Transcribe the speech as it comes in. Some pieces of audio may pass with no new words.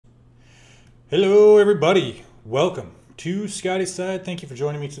Hello, everybody. Welcome to Scotty's Side. Thank you for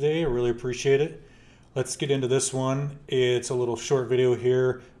joining me today. I really appreciate it. Let's get into this one. It's a little short video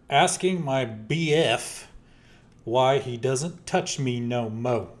here asking my BF why he doesn't touch me no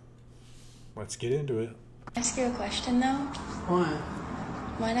mo. Let's get into it. Ask you a question though. What?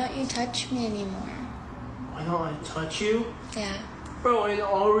 Why don't you touch me anymore? Why don't I touch you? Yeah. Bro, in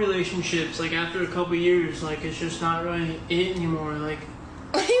all relationships, like after a couple years, like it's just not really it anymore. Like,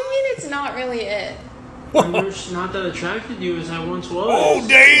 What do you mean it's not really it? I'm just not that attracted to you as I once was. Oh,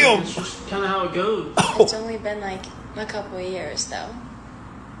 damn! Like, it's just kind of how it goes. It's only been like a couple of years though.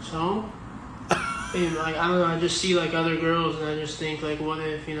 So? And like, I don't know, I just see like other girls and I just think like, what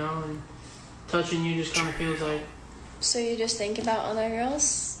if, you know? And touching you just kind of feels like... So you just think about other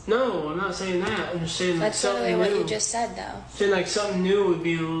girls? No, I'm not saying that. I'm just saying like That's something literally what new. you just said though. Saying like something new would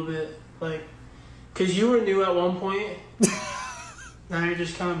be a little bit like... Because you were new at one point. Now you're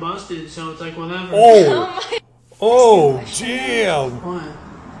just kind of busted, so it's like whatever. Oh! Oh my. Damn! What?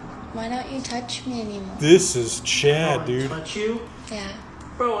 Why don't you touch me anymore? This is Oh, Chad, I dude. touch you? Yeah.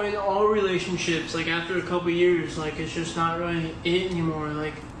 Bro, in all relationships, like after a couple years, like it's just not really it anymore.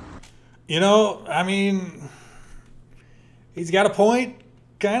 Like, You know, I mean, he's got a point,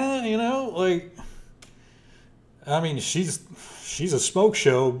 kind of, you know, like, I mean, she's a smoke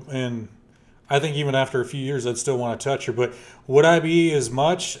show, and I think even after a few years, I'd still want to touch her, but would I be as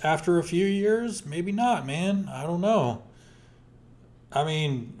much after a few years? Maybe not, man. I don't know. I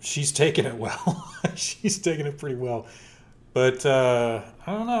mean, she's taking it well. She's taking it pretty well. But, I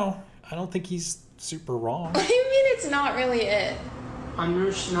don't know. I don't think he's super wrong. What do you mean it's not really it? I'm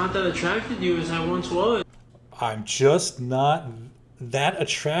just not that attracted to you as I once was. I'm just not that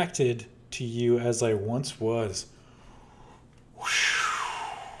attracted to you as I once was.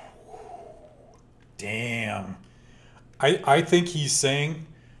 Damn. I think he's saying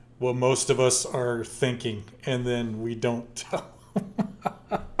what most of us are thinking, and then we don't tell.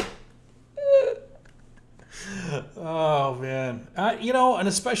 Oh, man. You know, and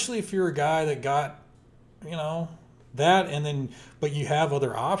especially if you're a guy that got, you know, that, and then, but you have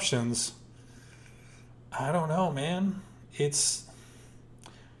other options. I don't know, man.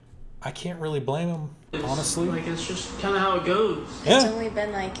 I can't really blame him, honestly. Like, it's just kind of how it goes. It's Yeah. only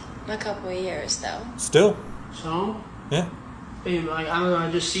been like a couple of years though. Still. So? Yeah. And like, I don't know,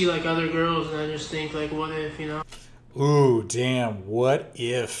 I just see like other girls and I just think like, what if, you know? Ooh, damn. What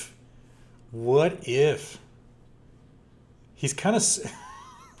if? What if? He's kind of...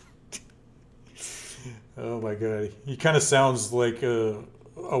 Oh, my God. He kind of sounds like a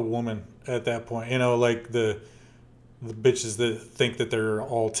woman at that point. You know, like the bitches that think that they're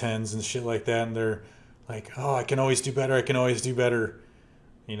all tens and shit like that. And they're like, oh, I can always do better. I can always do better.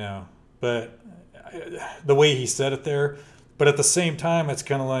 You know. But the way he said it there. But at the same time, it's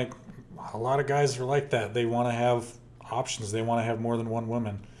kind of like a lot of guys are like that. They want to have options. They want to have more than one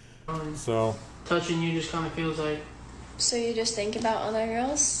woman. So... Touching you just kind of feels like... So you just think about other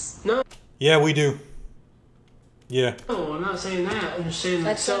girls? No. Yeah, we do. Yeah. No, I'm not saying that. I'm just saying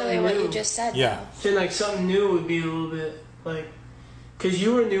like That's literally something what new. you just said Yeah. though. Saying like something new would be a little bit like... Because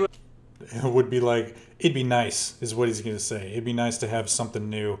you were new... It would be like, it'd be nice, is what he's going to say. It'd be nice to have something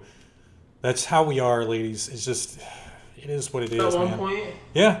new. That's how we are, ladies. It's just, it is what it is, At one man. point...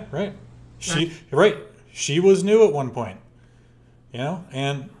 Yeah, right. Right. She was new at one point. You know?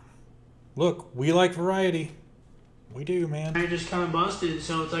 And look, we like variety. We do, man. You're just kind of busted,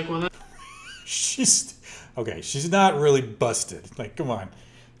 so it's like, well, that... Okay, she's not really busted. Like, come on.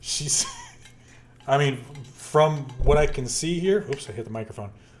 I mean, from what I can see here, oops, I hit the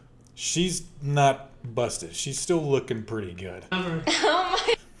microphone. She's not busted. She's still looking pretty good. Never. Oh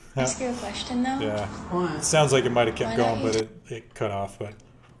my. Ask you a question though. Yeah. What? It sounds like it might have kept Why going, don't but you it cut off. But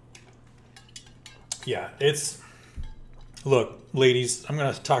yeah, it's... Look, ladies, I'm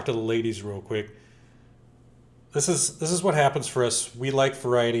going to talk to the ladies real quick. This is what happens for us. We like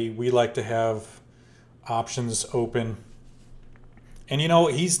variety. We like to have options open. And, you know,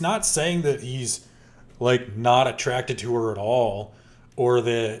 he's not saying that he's, like, not attracted to her at all, or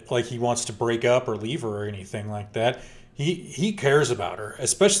that, like, he wants to break up or leave her or anything like that. He cares about her,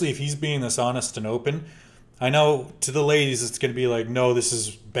 especially if he's being this honest and open. I know to the ladies it's going to be like, no, this is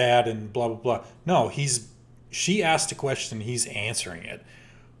bad and blah, blah, blah. No, she asked a question. He's answering it.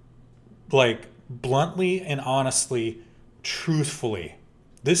 Like, bluntly and honestly, truthfully.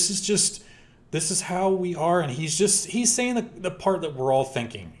 This is how we are, and he's saying the part that we're all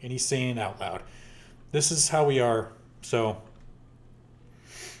thinking, and he's saying it out loud. This is how we are. So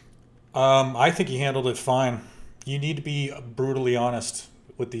I think he handled it fine. You need to be brutally honest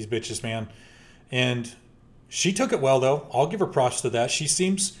with these bitches, man. And she took it well, though. I'll give her props to that. She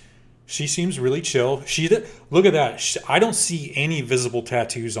seems She seems really chill. Look at that. I don't see any visible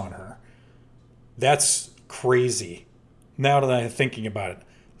tattoos on her. That's crazy. Now that I'm thinking about it.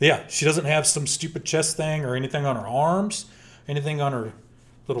 Yeah, she doesn't have some stupid chest thing or anything on her arms, anything on her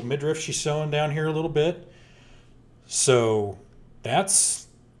little midriff she's showing down here a little bit. So that's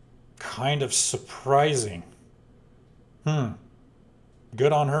kind of surprising.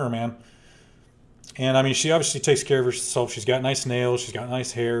 Good on her, man. And I mean, she obviously takes care of herself. She's got nice nails, she's got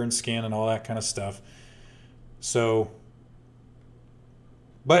nice hair and skin and all that kind of stuff. So,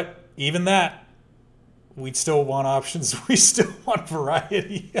 but even that, we'd still want options. We still want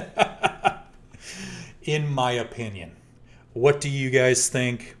variety. In my opinion. What do you guys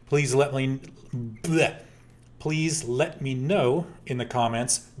think? Please let me know in the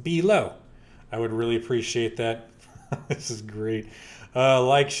comments below. I would really appreciate that. This is great.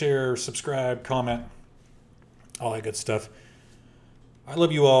 Like, share, subscribe, comment, all that good stuff. I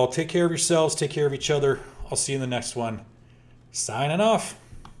love you all. Take care of yourselves. Take care of each other. I'll see you in the next one. Signing off.